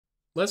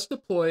Let's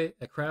deploy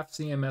a Craft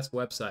CMS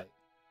website.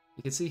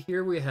 You can see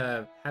here we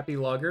have Happy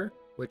Logger,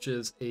 which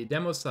is a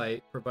demo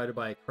site provided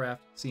by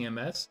Craft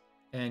CMS,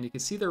 and you can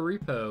see the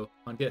repo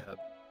on GitHub.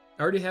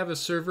 I already have a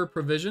server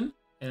provision,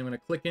 and I'm going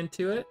to click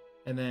into it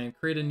and then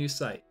create a new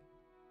site.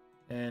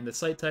 And the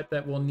site type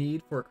that we'll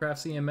need for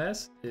Craft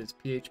CMS is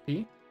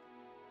PHP.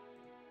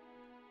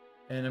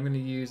 And I'm going to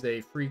use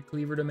a free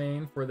Cleavr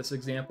domain for this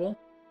example.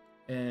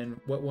 And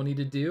what we'll need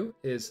to do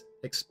is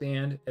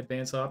expand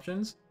advanced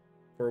options.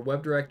 For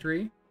web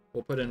directory,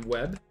 we'll put in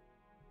web.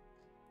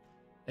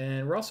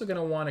 And we're also going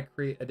to want to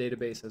create a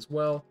database as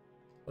well.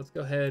 Let's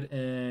go ahead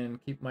and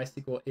keep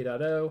MySQL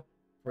 8.0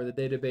 for the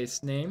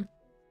database name.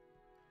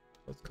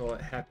 Let's call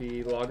it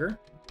Happy Logger.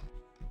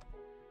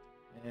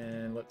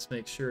 And let's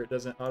make sure it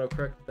doesn't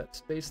autocorrect that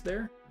space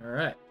there. All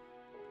right.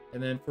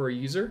 And then for a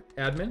user,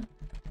 admin.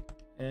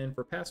 And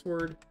for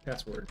password,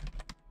 password.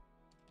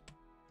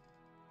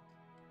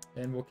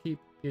 And we'll keep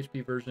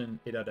PHP version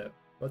 8.0.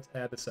 Let's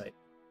add the site.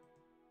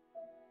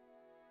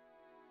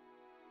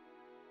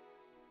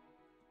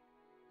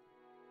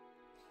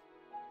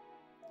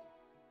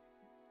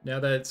 Now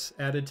that it's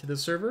added to the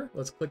server,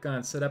 let's click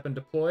on Setup and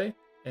Deploy,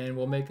 and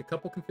we'll make a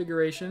couple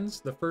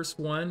configurations. The first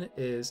one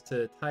is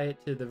to tie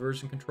it to the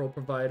version control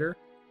provider.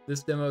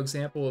 This demo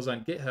example is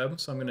on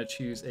GitHub, so I'm going to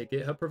choose a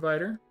GitHub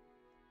provider.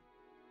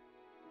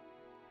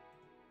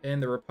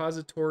 And the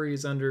repository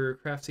is under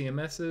Craft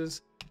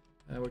CMS's,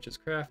 which is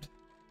Craft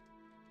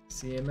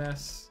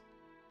CMS,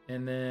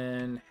 and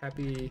then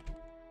Happy-Logger.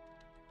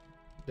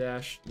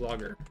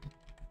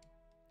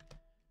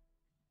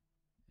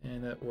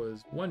 And that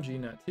was 1G,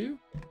 not 2.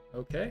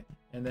 Okay.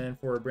 And then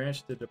for a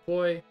branch to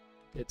deploy,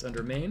 it's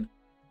under main.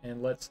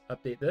 And let's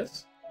update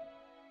this.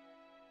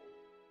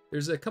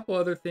 There's a couple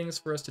other things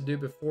for us to do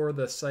before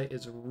the site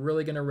is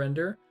really going to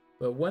render.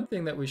 But one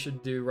thing that we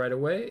should do right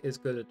away is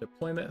go to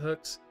deployment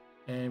hooks.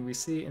 And we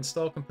see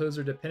install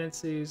composer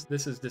dependencies.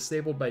 This is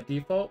disabled by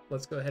default.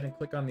 Let's go ahead and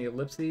click on the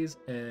ellipses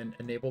and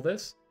enable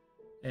this.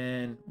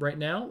 And right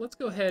now, let's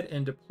go ahead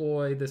and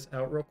deploy this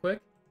out real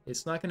quick.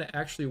 It's not going to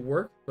actually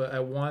work, but I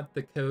want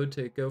the code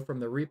to go from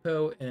the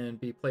repo and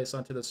be placed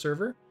onto the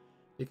server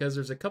because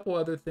there's a couple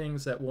other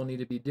things that we'll need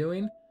to be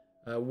doing.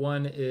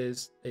 One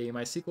is a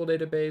MySQL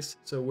database.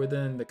 So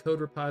within the code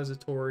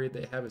repository,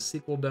 they have a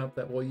SQL dump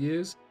that we'll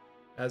use,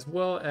 as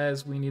well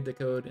as we need the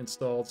code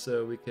installed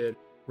so we could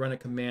run a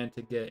command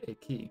to get a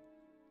key.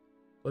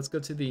 Let's go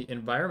to the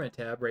environment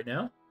tab right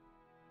now.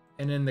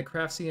 And in the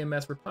Craft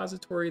CMS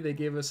repository, they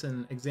gave us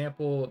an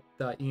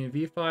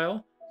example.env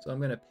file. So I'm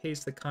going to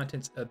paste the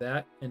contents of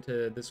that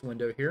into this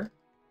window here.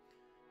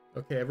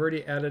 Okay, I've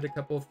already added a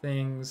couple of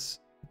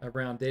things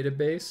around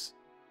database.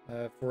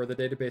 For the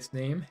database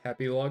name,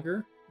 Happy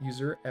Logger,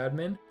 user,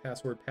 admin,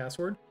 password,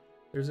 password.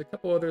 There's a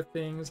couple other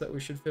things that we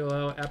should fill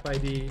out. App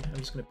ID, I'm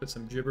just going to put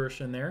some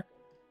gibberish in there.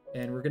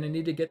 And we're going to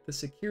need to get the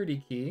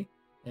security key.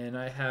 And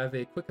I have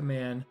a quick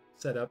command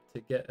set up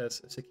to get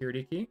us a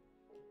security key.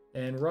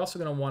 And we're also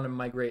going to want to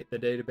migrate the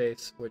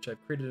database, which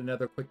I've created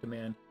another quick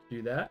command to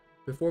do that.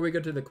 Before we go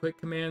to the quick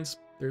commands,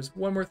 there's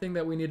one more thing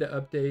that we need to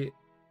update,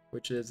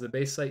 which is the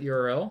base site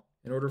URL.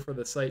 In order for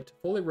the site to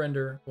fully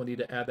render, we'll need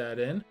to add that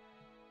in.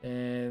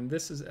 And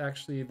this is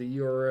actually the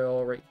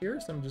URL right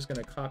here. So I'm just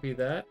going to copy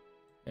that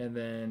and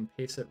then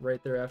paste it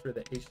right there after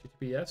the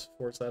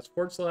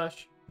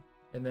https://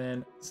 and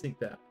then sync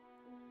that.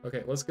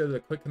 Okay, let's go to the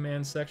quick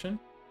commands section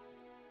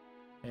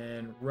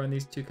and run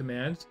these two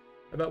commands.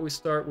 How about we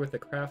start with the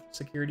craft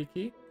security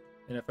key?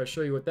 And if I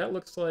show you what that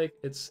looks like,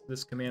 it's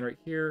this command right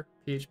here,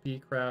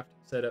 php craft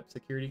setup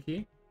security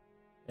key.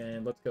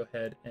 And let's go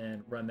ahead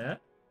and run that.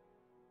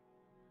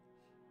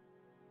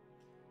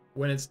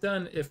 When it's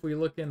done, if we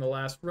look in the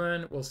last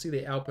run, we'll see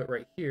the output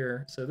right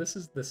here. So this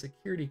is the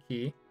security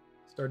key,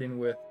 starting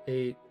with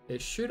 8.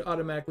 It should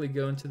automatically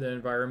go into the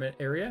environment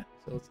area.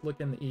 So let's look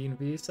in the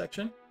env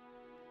section.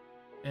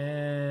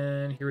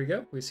 And here we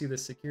go. We see the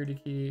security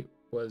key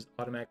was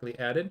automatically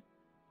added.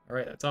 All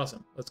right, that's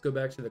awesome. Let's go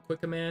back to the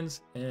quick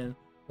commands and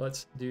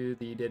let's do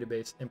the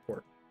database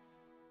import.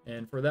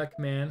 And for that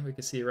command, we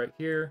can see right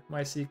here,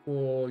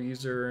 MySQL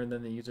user, and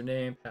then the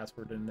username,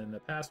 password, and then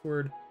the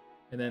password,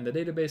 and then the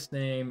database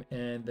name,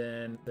 and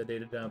then the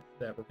data dump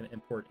that we're going to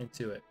import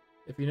into it.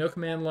 If you know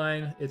command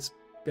line, it's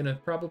going to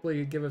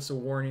probably give us a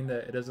warning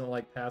that it doesn't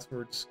like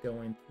passwords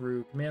going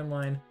through command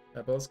line,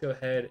 but let's go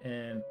ahead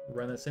and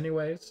run this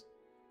anyways.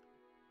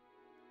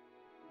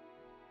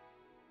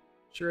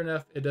 Sure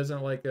enough, it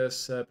doesn't like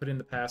us putting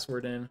the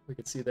password in. We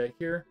can see that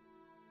here.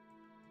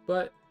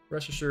 But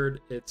rest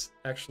assured, it's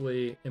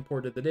actually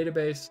imported the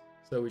database,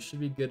 so we should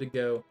be good to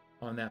go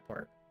on that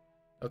part.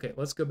 Okay,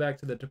 let's go back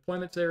to the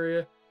deployments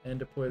area and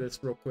deploy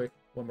this real quick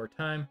one more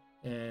time.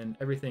 And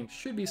everything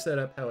should be set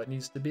up how it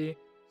needs to be,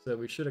 so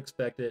we should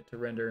expect it to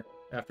render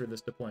after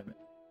this deployment.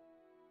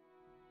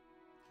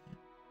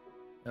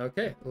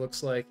 Okay, it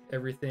looks like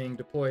everything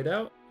deployed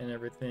out and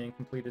everything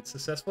completed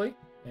successfully.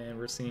 And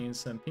we're seeing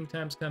some ping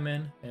times come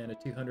in and a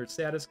 200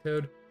 status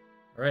code.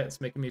 All right,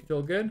 it's making me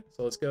feel good.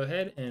 So let's go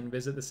ahead and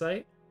visit the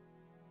site.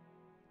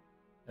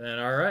 And then,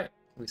 all right,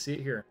 we see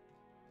it here.